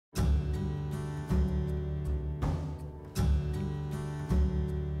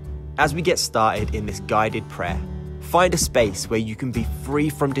As we get started in this guided prayer, find a space where you can be free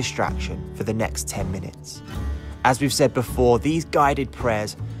from distraction for the next 10 minutes. As we've said before, these guided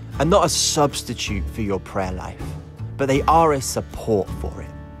prayers are not a substitute for your prayer life, but they are a support for it.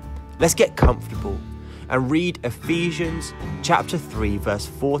 Let's get comfortable and read Ephesians chapter 3, verse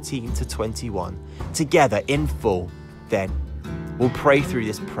 14 to 21 together in full. Then we'll pray through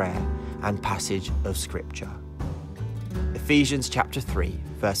this prayer and passage of scripture. Ephesians chapter 3,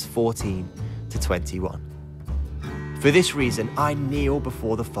 verse 14 to 21. For this reason, I kneel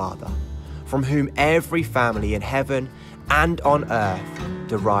before the Father, from whom every family in heaven and on earth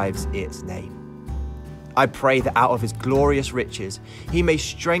derives its name. I pray that out of his glorious riches, he may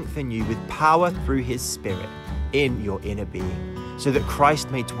strengthen you with power through his Spirit in your inner being, so that Christ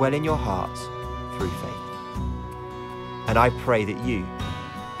may dwell in your hearts through faith. And I pray that you,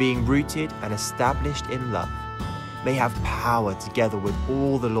 being rooted and established in love, may have power together with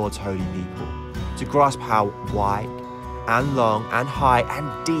all the Lord's holy people to grasp how wide and long and high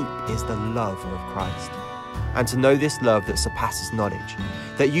and deep is the love of Christ, and to know this love that surpasses knowledge,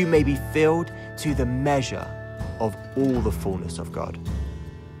 that you may be filled to the measure of all the fullness of God.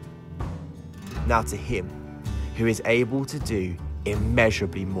 Now to him who is able to do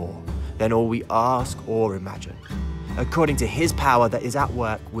immeasurably more than all we ask or imagine, according to his power that is at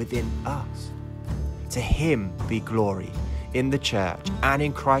work within us. To him be glory in the church and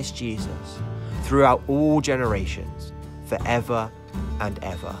in Christ Jesus throughout all generations, forever and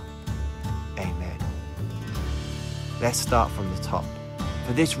ever. Amen. Let's start from the top.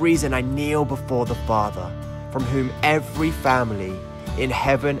 For this reason I kneel before the Father, from whom every family in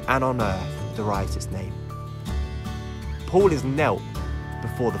heaven and on earth derives its name. Paul is knelt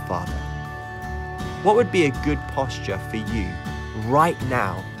before the Father. What would be a good posture for you right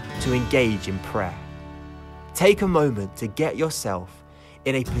now to engage in prayer? Take a moment to get yourself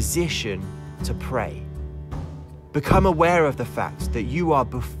in a position to pray. Become aware of the fact that you are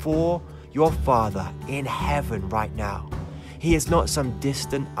before your Father in heaven right now. He is not some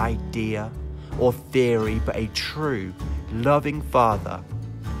distant idea or theory, but a true, loving Father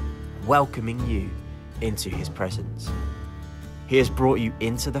welcoming you into his presence. He has brought you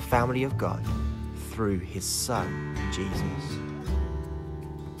into the family of God through his Son, Jesus.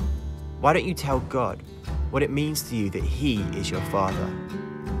 Why don't you tell God what it means to you that he is your Father?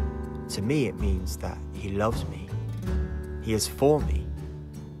 To me, it means that he loves me, he is for me,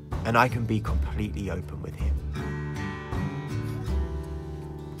 and I can be completely open with him.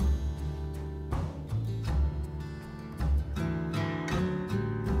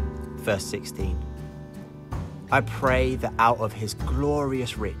 Verse 16. I pray that out of his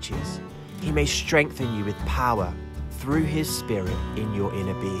glorious riches, he may strengthen you with power through his Spirit in your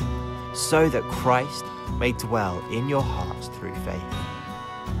inner being, so that Christ may dwell in your hearts through faith.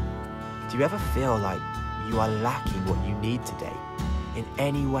 Do you ever feel like you are lacking what you need today in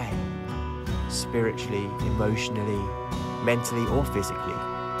any way? Spiritually, emotionally, mentally, or physically?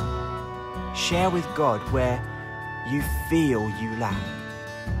 Share with God where you feel you lack.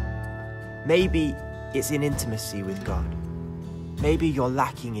 Maybe it's in intimacy with God. Maybe you're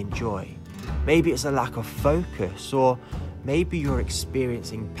lacking in joy. Maybe it's a lack of focus, or maybe you're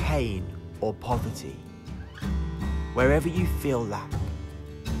experiencing pain or poverty. Wherever you feel lack,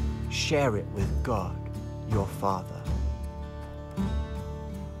 share it with God, your Father.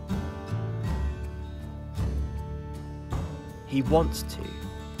 He wants to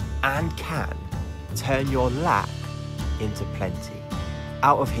and can turn your lack into plenty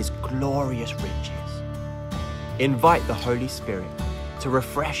out of his glorious riches. Invite the Holy Spirit to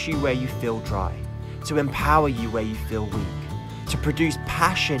refresh you where you feel dry, to empower you where you feel weak, to produce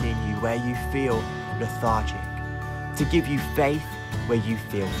passion in you where you feel lethargic, to give you faith where you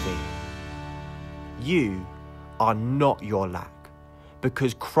feel fear. You are not your lack,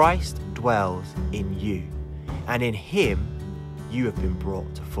 because Christ dwells in you, and in him you have been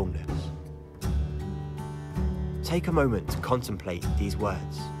brought to fullness. Take a moment to contemplate these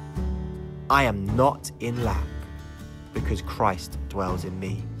words. I am not in lack, because Christ dwells in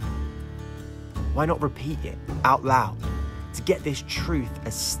me. Why not repeat it out loud to get this truth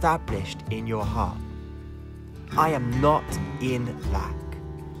established in your heart? I am not in lack,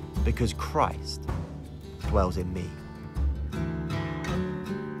 because Christ dwells in me.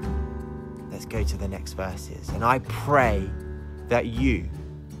 Let's go to the next verses. And I pray that you,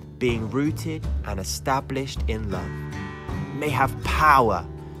 being rooted and established in love, may have power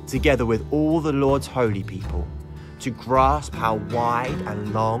together with all the Lord's holy people to grasp how wide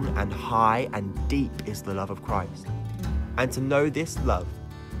and long and high and deep is the love of Christ, and to know this love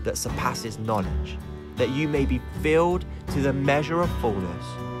that surpasses knowledge, that you may be filled to the measure of fullness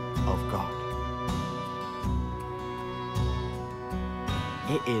of God.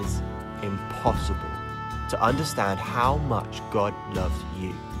 It is impossible to understand how much God loves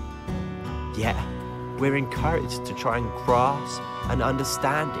you. Yet, we're encouraged to try and grasp an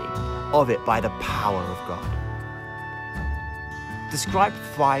understanding of it by the power of God. Describe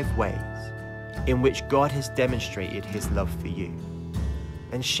 5 ways in which God has demonstrated his love for you,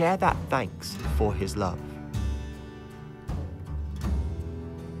 and share that thanks for his love.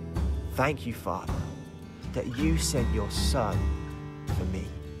 Thank you, Father, that you sent your Son for me.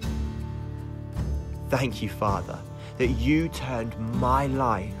 Thank you, Father, that you turned my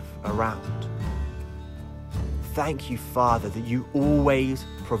life around. Thank you, Father, that you always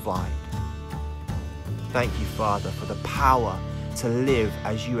provide. Thank you, Father, for the power to live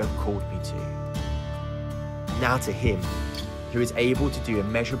as you have called me to. Now to him who is able to do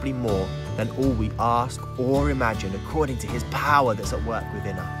immeasurably more than all we ask or imagine, according to his power that's at work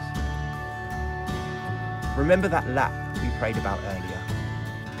within us. Remember that lap we prayed about earlier.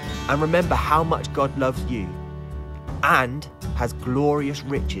 And remember how much God loves you and has glorious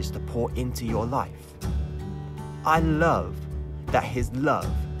riches to pour into your life. I love that his love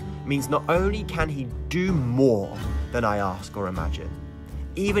means not only can he do more than I ask or imagine,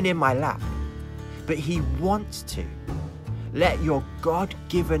 even in my lap, but he wants to. Let your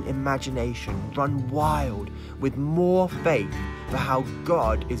God-given imagination run wild with more faith for how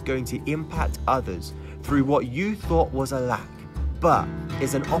God is going to impact others through what you thought was a lack, but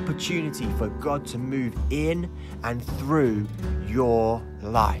is an opportunity for God to move in and through your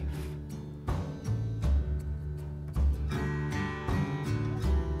life.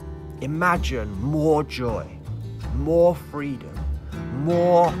 Imagine more joy, more freedom,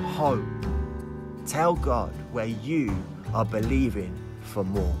 more hope. Tell God where you are believing for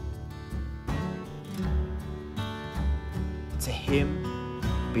more. To him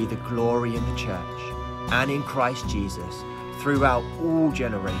be the glory in the church and in Christ Jesus throughout all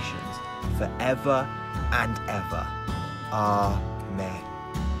generations, forever and ever. Amen.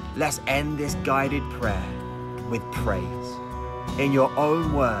 Let's end this guided prayer with praise. In your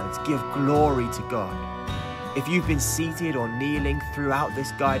own words, give glory to God. If you've been seated or kneeling throughout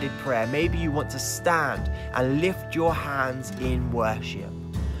this guided prayer, maybe you want to stand and lift your hands in worship.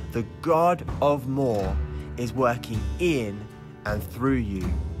 The God of more is working in and through you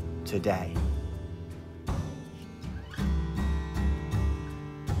today.